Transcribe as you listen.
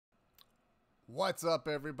What's up,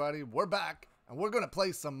 everybody? We're back, and we're going to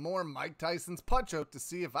play some more Mike Tyson's Punch-Out to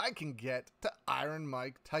see if I can get to Iron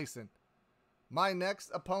Mike Tyson. My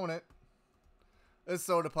next opponent is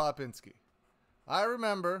Soda Popinski. I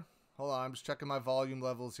remember... Hold on, I'm just checking my volume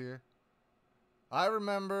levels here. I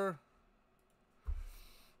remember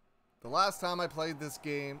the last time I played this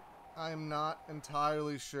game, I'm not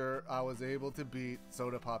entirely sure I was able to beat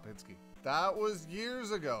Soda Popinski. That was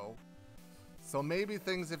years ago, so maybe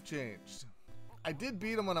things have changed. I did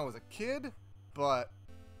beat him when I was a kid, but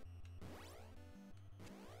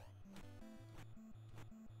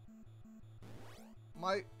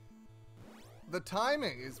the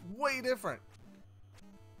timing is way different.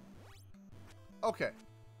 Okay.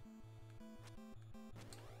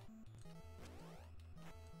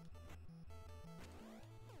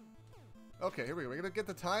 Okay, here we go. We're gonna get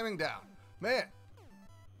the timing down. Man.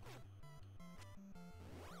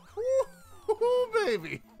 Woo,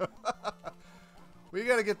 baby. We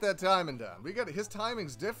gotta get that timing down. His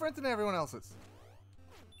timing's different than everyone else's.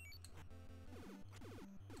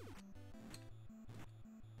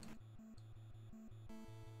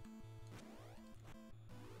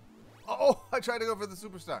 Oh, I tried to go for the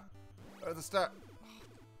superstar. Or the star.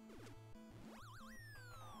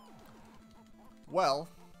 Well,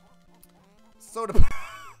 Soda Pop.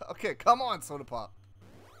 Okay, come on, Soda Pop.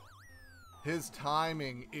 His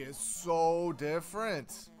timing is so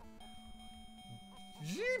different.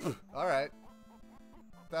 Jeep. Alright.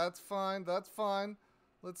 That's fine. That's fine.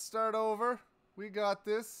 Let's start over. We got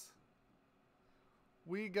this.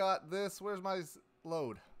 We got this. Where's my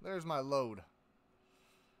load? There's my load.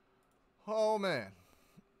 Oh, man.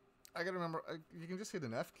 I gotta remember. You can just hit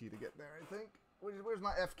an F key to get there, I think. Where's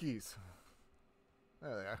my F keys?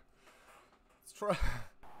 There they are. Let's try.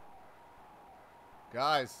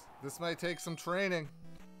 Guys, this might take some training.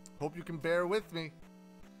 Hope you can bear with me.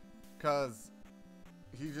 Because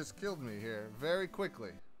he just killed me here very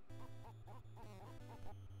quickly.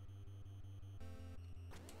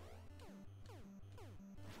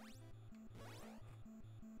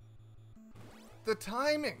 The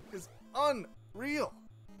timing is unreal.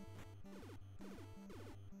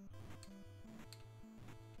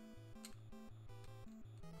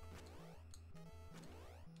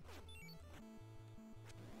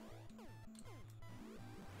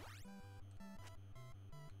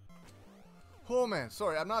 Oh man,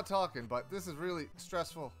 sorry, I'm not talking, but this is really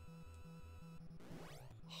stressful.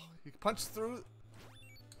 He punched through.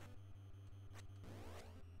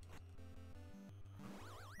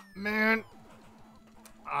 Man.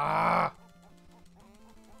 Ah.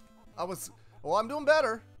 Well, I'm doing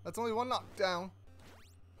better. That's only one knockdown.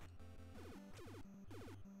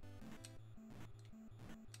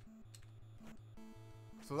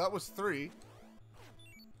 So that was 3.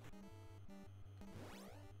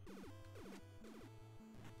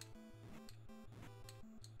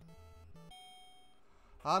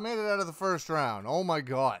 I made it out of the first round. Oh my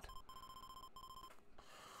god.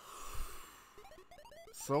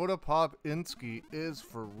 Soda Popinski is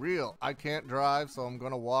for real. I can't drive, so I'm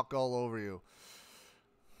gonna walk all over you.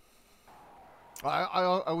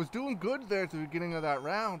 I was doing good there at the beginning of that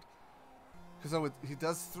round, because he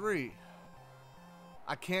does 3.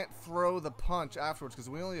 I can't throw the punch afterwards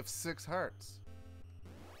because we only have 6 hearts.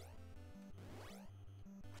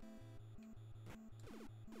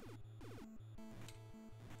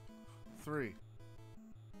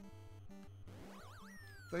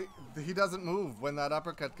 He doesn't move when that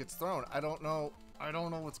uppercut gets thrown. I don't know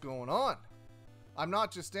what's going on. I'm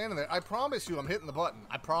not just standing there. I promise you I'm hitting the button.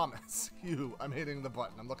 I promise you I'm hitting the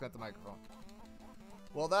button. I'm looking at the microphone.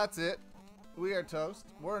 Well, that's it. We are toast.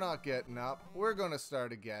 We're not getting up. We're going to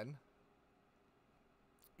start again.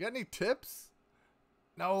 Got any tips?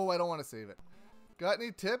 No, I don't want to save it. Got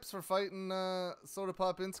any tips for fighting Soda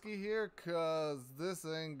Popinski here? Because this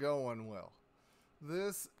ain't going well.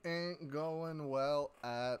 This ain't going well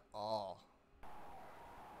at all.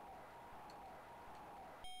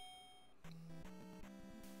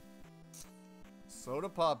 Soda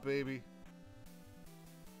Pop, baby.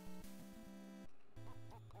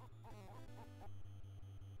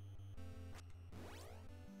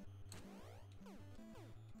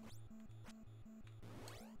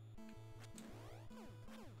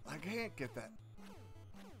 I can't get that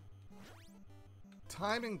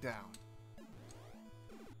timing down.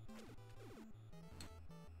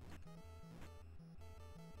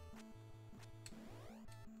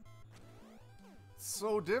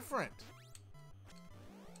 So different.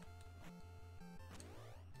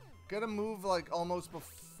 Gotta move like almost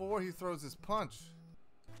before he throws his punch.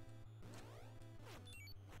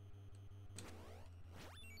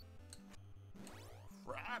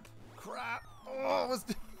 Crap. was...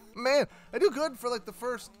 Man, I do good for like the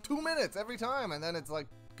first 2 minutes every time, and then it's like,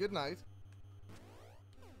 good night.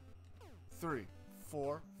 3,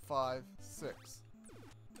 4, 5, 6.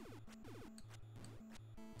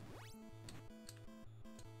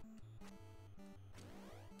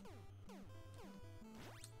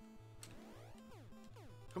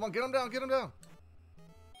 Come on, get him down, get him down.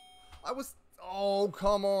 I was... Oh,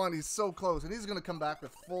 come on. He's so close, and he's going to come back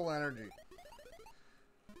with full energy.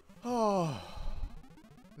 Oh...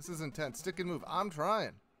 This is intense. Stick and move. I'm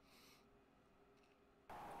trying.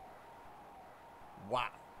 Wow.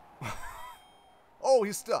 Oh,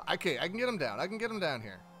 he's stuck. Okay, I can get him down. I can get him down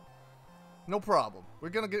here. No problem. We're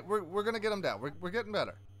gonna get him down. We're getting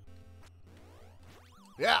better.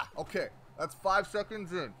 Yeah. Okay. That's 5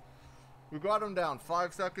 seconds in. We got him down.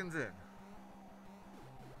 5 seconds in.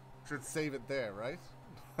 Should save it there, right?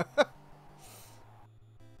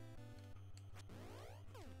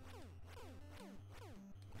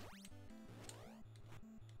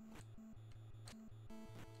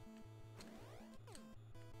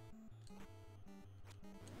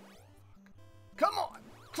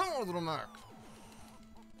 Come on, little Mark.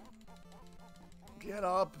 Get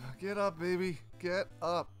up, baby, get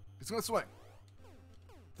up. He's gonna swing.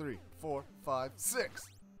 3, 4, 5, 6.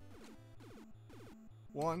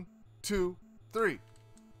 1, 2, 3.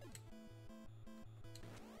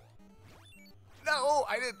 No,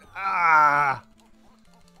 I didn't. Ah.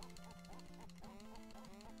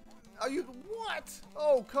 Are you what?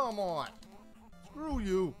 Oh, come on. Screw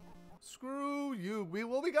you. Screw you.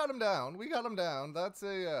 We got him down. We got him down. That's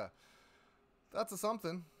a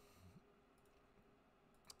something.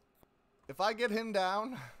 If I get him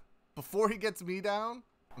down before he gets me down,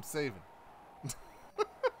 I'm saving.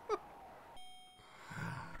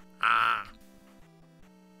 Ah.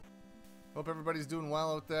 Hope everybody's doing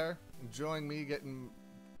well out there. Enjoying me getting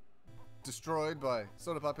destroyed by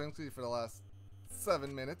Soda Popinski for the last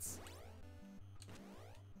 7 minutes.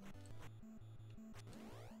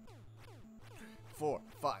 4,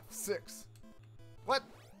 5, 6. What?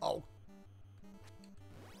 Oh.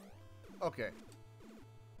 Okay.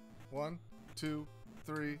 1, 2,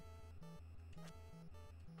 3.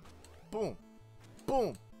 Boom.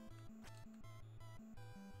 Boom.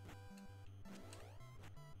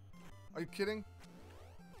 Are you kidding?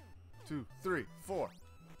 2, 3, 4.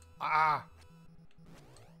 Ah.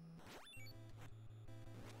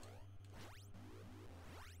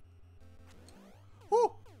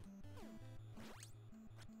 Woo.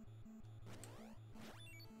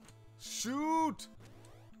 Shoot.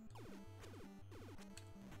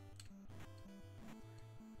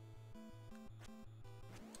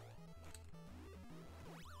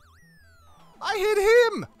 I hit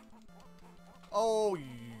him. Oh,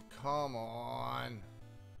 come on.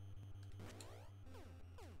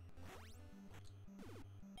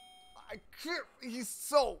 I can't. He's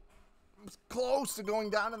so close to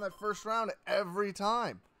going down in that first round every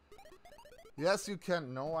time. Yes, you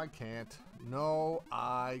can. No, I can't. No,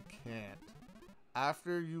 I can't.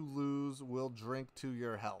 After you lose, we'll drink to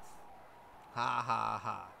your health. Ha ha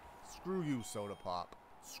ha. Screw you, Soda Pop.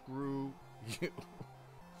 Screw you.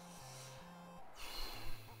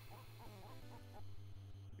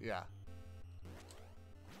 Yeah.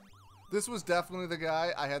 This was definitely the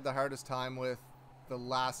guy I had the hardest time with the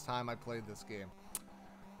last time I played this game.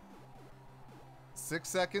 6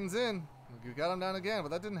 seconds in. You got him down again, but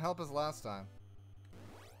that didn't help us last time.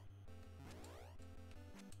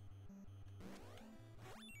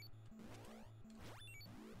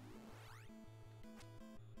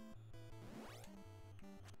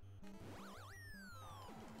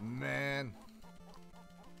 Man.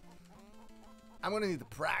 I'm gonna need to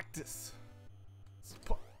practice.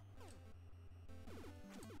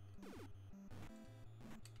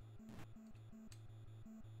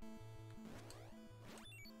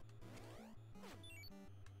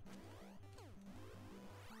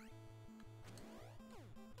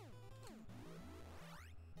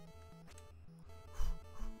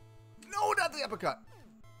 No, not the uppercut.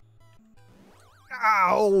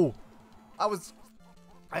 Ow!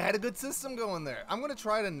 I had a good system going there. I'm gonna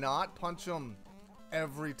try to not punch him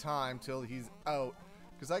every time till he's out,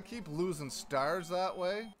 because I keep losing stars that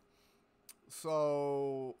way.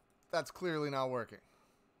 So that's clearly not working.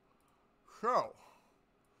 So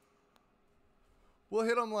we'll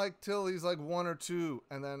hit him like till he's like 1 or 2,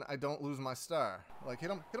 and then I don't lose my star. Like hit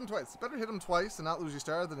him twice. It's better hit him twice and not lose your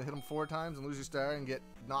star than to hit him 4 times and lose your star and get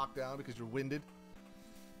knocked down because you're winded.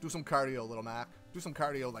 Do some cardio, little Mac. Do some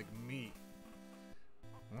cardio like me.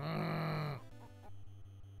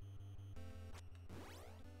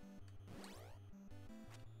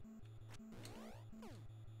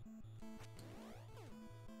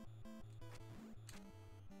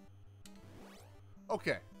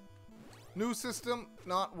 Okay. New system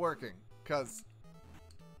not working. Because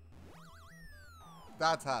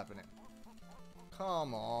that's happening.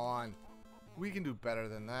 Come on. We can do better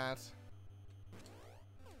than that.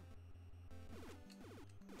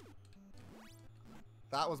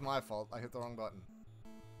 That was my fault. I hit the wrong button.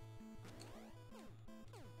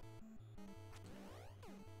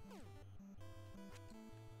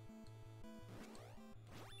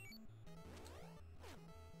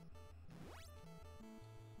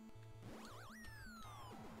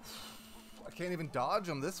 I can't even dodge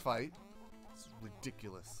him this fight. It's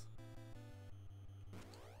ridiculous.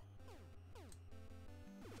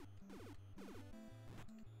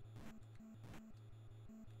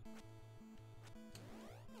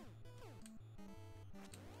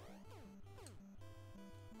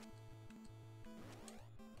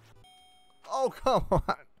 Oh, come on.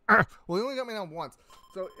 Well, he only got me down once.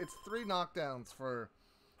 So it's 3 knockdowns for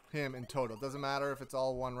him in total. Doesn't matter if it's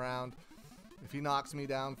all one round. If he knocks me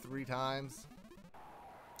down 3 times,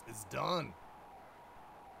 it's done.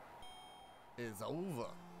 It's over.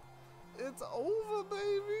 It's over,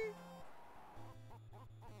 baby.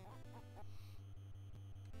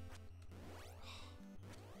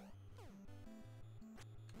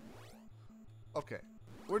 Okay.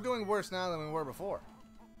 We're doing worse now than we were before.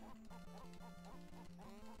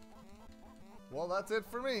 Well, that's it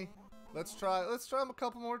for me. Let's try him a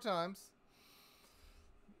couple more times.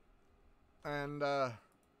 And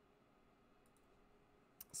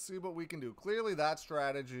see what we can do. Clearly that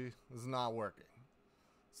strategy is not working.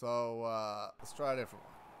 So let's try a different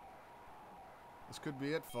one. This could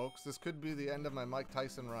be it, folks. This could be the end of my Mike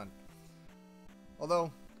Tyson run.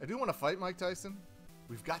 Although, I do want to fight Mike Tyson.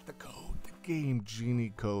 We've got the code. The Game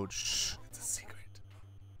Genie code. Shh. It's a secret.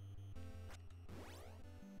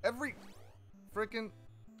 Every freaking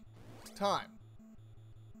time.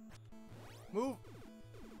 Move.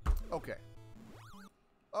 Okay.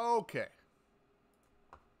 Okay.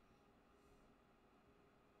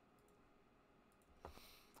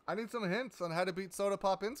 I need some hints on how to beat Soda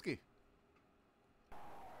Popinski.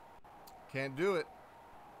 Can't do it.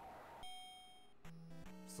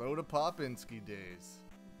 Soda Popinski days.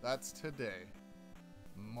 That's today.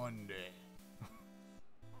 Monday.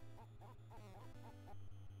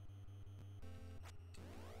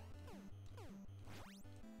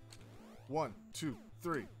 One, two,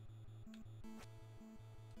 three.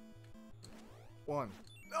 1.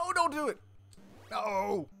 No, don't do it.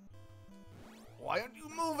 No. Why aren't you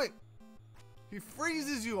moving? He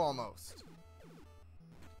freezes you almost.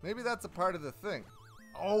 Maybe that's a part of the thing.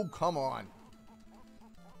 Oh, come on.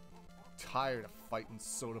 Tired of fighting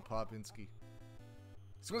Soda Popinski.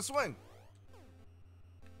 He's gonna swing.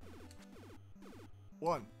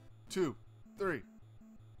 1, 2, 3.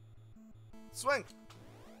 Swing.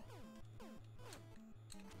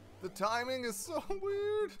 The timing is so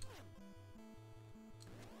weird.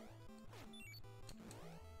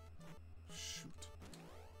 Shoot.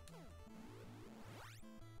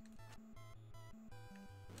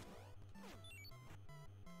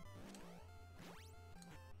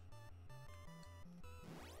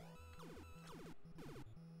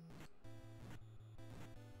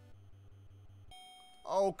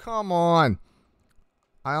 Oh, come on.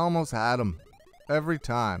 I almost had him. Every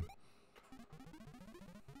time.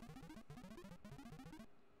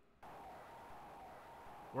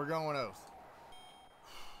 We're going Oath.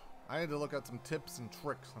 I need to look at some tips and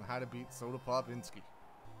tricks on how to beat Soda Popinski.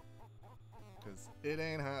 Because it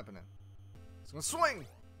ain't happening. He's going to swing!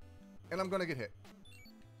 And I'm going to get hit.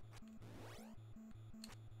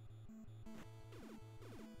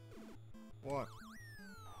 One.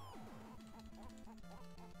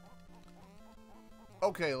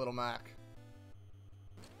 Okay, little Mac.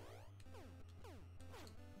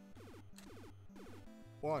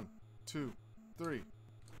 One, two, three.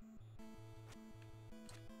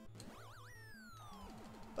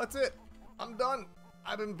 That's it. I'm done.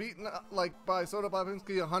 I've been beaten like by Soda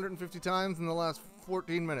Popinski 150 times in the last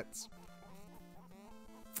 14 minutes.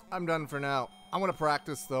 I'm done for now. I'm going to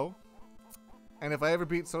practice though. And if I ever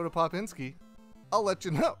beat Soda Popinski, I'll let you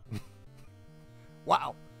know.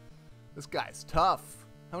 Wow. This guy's tough.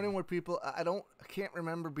 How many more people? I can't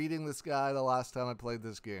remember beating this guy the last time I played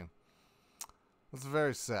this game. It's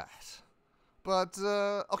very sad. But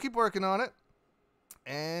I'll keep working on it.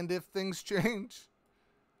 And if things change,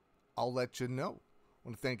 I'll let you know. I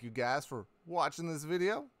want to thank you guys for watching this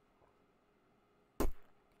video.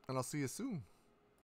 And I'll see you soon.